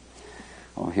Bozick.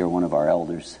 Oh, here, one of our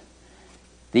elders.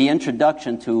 The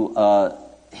introduction to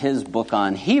his book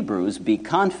on Hebrews, Be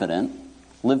Confident,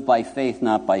 Live by Faith,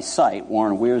 Not by Sight,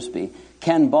 Warren Wiersbe.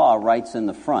 Ken Baugh writes in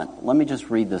the front. Let me just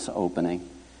read this opening.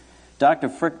 Dr.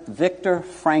 Viktor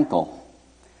Frankl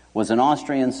was an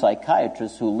Austrian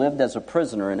psychiatrist who lived as a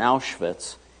prisoner in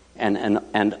Auschwitz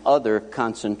and other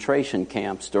concentration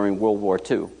camps during World War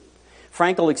II.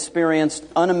 Frankl experienced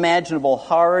unimaginable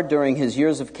horror during his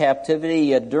years of captivity,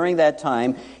 yet during that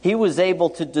time he was able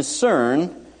to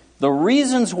discern the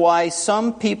reasons why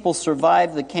some people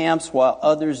survived the camps while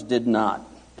others did not.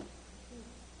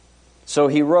 So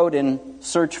he wrote in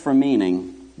Search for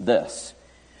Meaning this: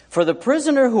 for the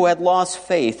prisoner who had lost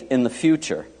faith in the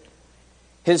future,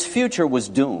 his future was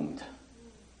doomed.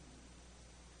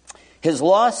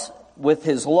 With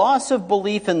his loss of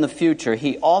belief in the future,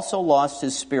 he also lost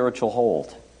his spiritual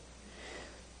hold.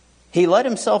 He let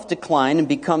himself decline and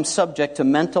become subject to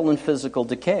mental and physical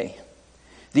decay.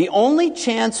 The only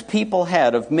chance people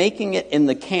had of making it in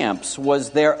the camps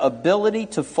was their ability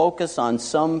to focus on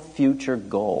some future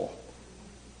goal.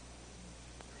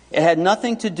 It had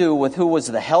nothing to do with who was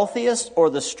the healthiest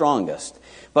or the strongest,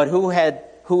 but who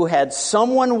had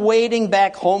someone waiting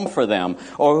back home for them,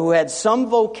 or who had some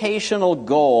vocational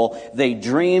goal they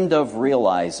dreamed of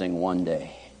realizing one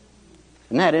day.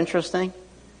 Isn't that interesting?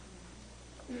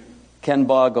 Ken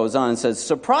Baugh goes on and says,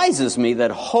 surprises me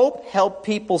that hope helped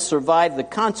people survive the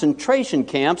concentration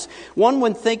camps. One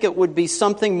would think it would be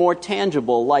something more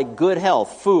tangible, like good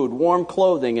health, food, warm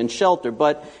clothing, and shelter.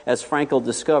 But as Frankl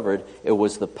discovered, it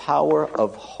was the power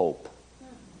of hope.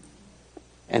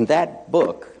 And that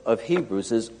book of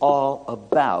Hebrews is all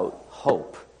about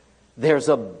hope. There's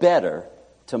a better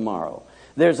tomorrow.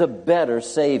 There's a better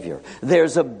Savior.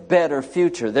 There's a better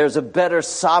future. There's a better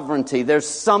sovereignty. There's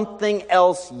something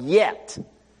else yet.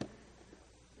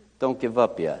 Don't give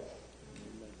up yet.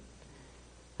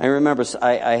 I remember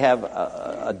I have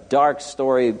a dark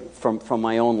story from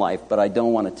my own life, but I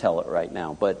don't want to tell it right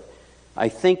now. But I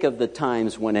think of the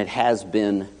times when it has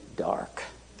been dark.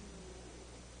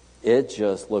 It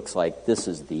just looks like this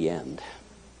is the end.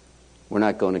 We're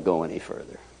not going to go any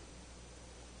further.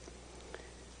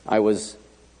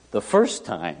 The first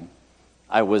time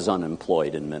I was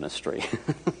unemployed in ministry.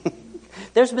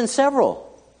 There's been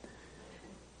several.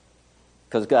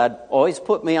 Because God always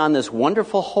put me on this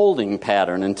wonderful holding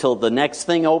pattern until the next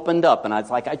thing opened up. And I was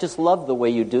like, I just love the way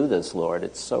you do this, Lord.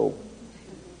 It's so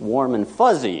warm and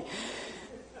fuzzy.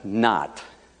 Not.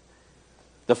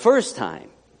 The first time,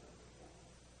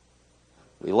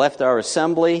 we left our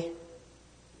assembly.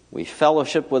 We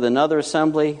fellowshiped with another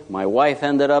assembly. My wife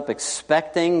ended up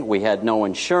expecting. We had no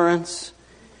insurance.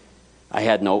 I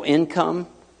had no income.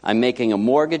 I'm making a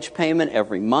mortgage payment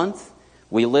every month.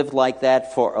 We lived like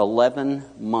that for 11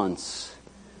 months.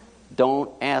 Don't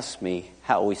ask me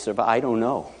how we survived. I don't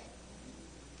know.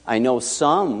 I know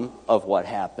some of what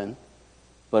happened,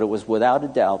 but it was without a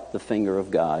doubt the finger of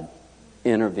God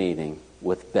intervening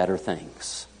with better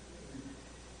things.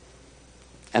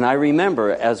 And I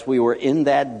remember as we were in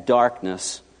that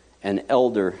darkness, an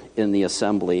elder in the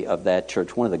assembly of that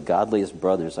church, one of the godliest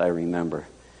brothers I remember,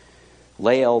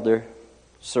 lay elder,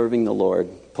 serving the Lord,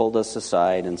 pulled us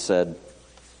aside and said,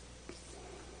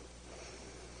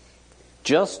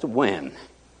 just when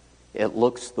it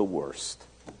looks the worst,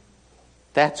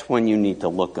 that's when you need to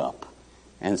look up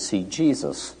and see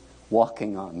Jesus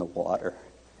walking on the water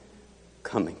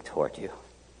coming toward you.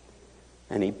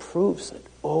 And he proves it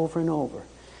over and over.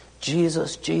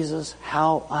 Jesus, Jesus,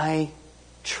 how I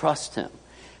trust him.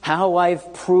 How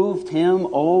I've proved him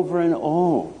over and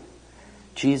over.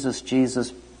 Jesus,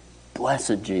 Jesus,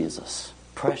 blessed Jesus,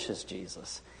 precious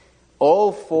Jesus.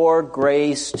 Oh, for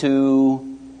grace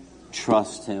to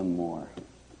trust him more.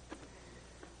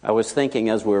 I was thinking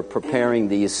as we were preparing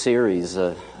these series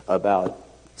about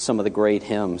some of the great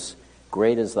hymns.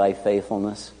 Great is thy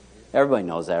faithfulness. Everybody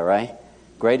knows that, right?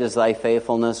 Great is thy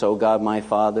faithfulness, O God my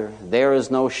Father. There is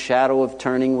no shadow of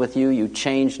turning with you. You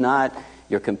change not.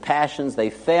 Your compassions, they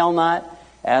fail not.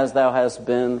 As thou hast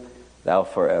been, thou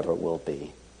forever will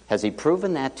be. Has he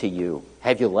proven that to you?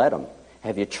 Have you let him?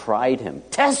 Have you tried him?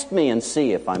 Test me and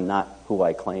see if I'm not who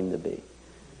I claim to be.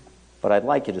 But I'd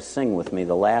like you to sing with me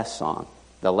the last song,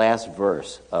 the last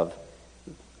verse of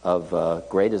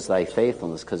Great is thy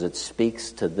faithfulness, because it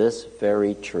speaks to this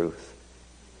very truth.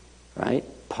 Right?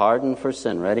 Pardon for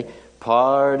sin. Ready?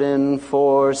 Pardon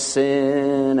for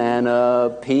sin and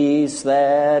a peace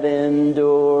that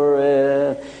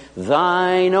endureth,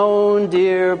 thine own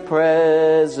dear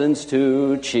presence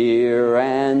to cheer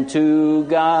and to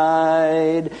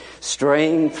guide,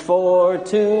 strength for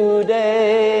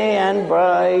today and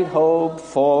bright hope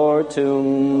for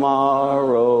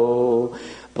tomorrow.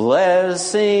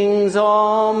 Blessings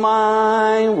all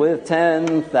mine with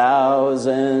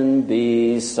 10,000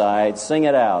 besides. Sing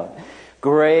it out.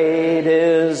 Great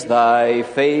is thy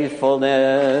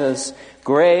faithfulness.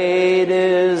 Great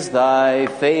is thy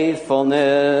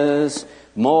faithfulness.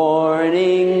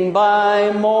 Morning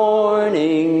by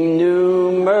morning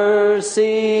new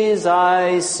mercies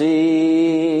I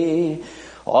see.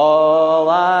 All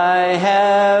I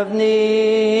have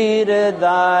needed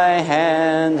thy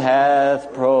hand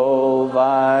hath provided.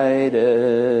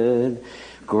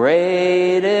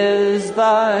 Great is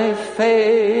thy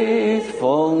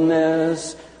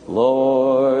faithfulness,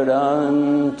 Lord,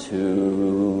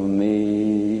 unto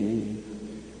me.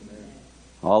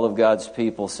 All of God's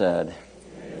people said,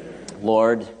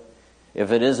 Lord,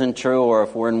 if it isn't true, or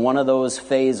if we're in one of those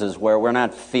phases where we're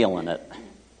not feeling it,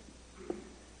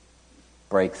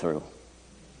 breakthrough.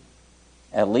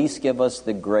 At least give us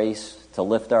the grace to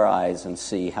lift our eyes and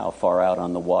see how far out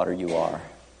on the water you are.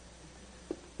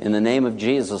 In the name of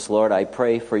Jesus, Lord, I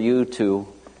pray for you to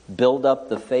build up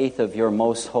the faith of your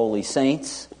most holy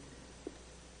saints.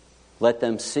 Let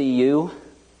them see you,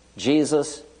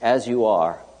 Jesus, as you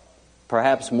are,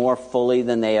 perhaps more fully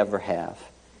than they ever have.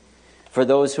 For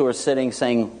those who are sitting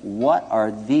saying, what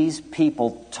are these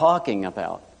people talking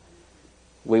about?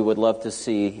 We would love to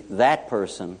see that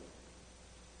person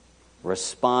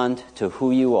respond to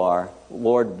who you are.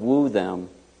 Lord, woo them.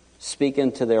 Speak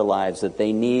into their lives that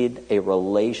they need a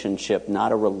relationship,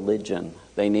 not a religion.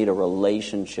 They need a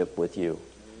relationship with you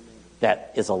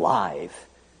that is alive,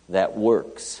 that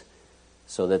works,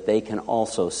 so that they can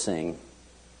also sing,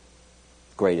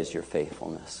 great is your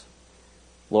faithfulness.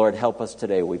 Lord, help us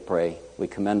today, we pray. We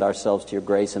commend ourselves to your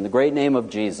grace in the great name of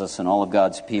Jesus, and all of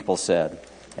God's people said,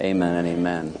 amen and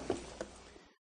amen.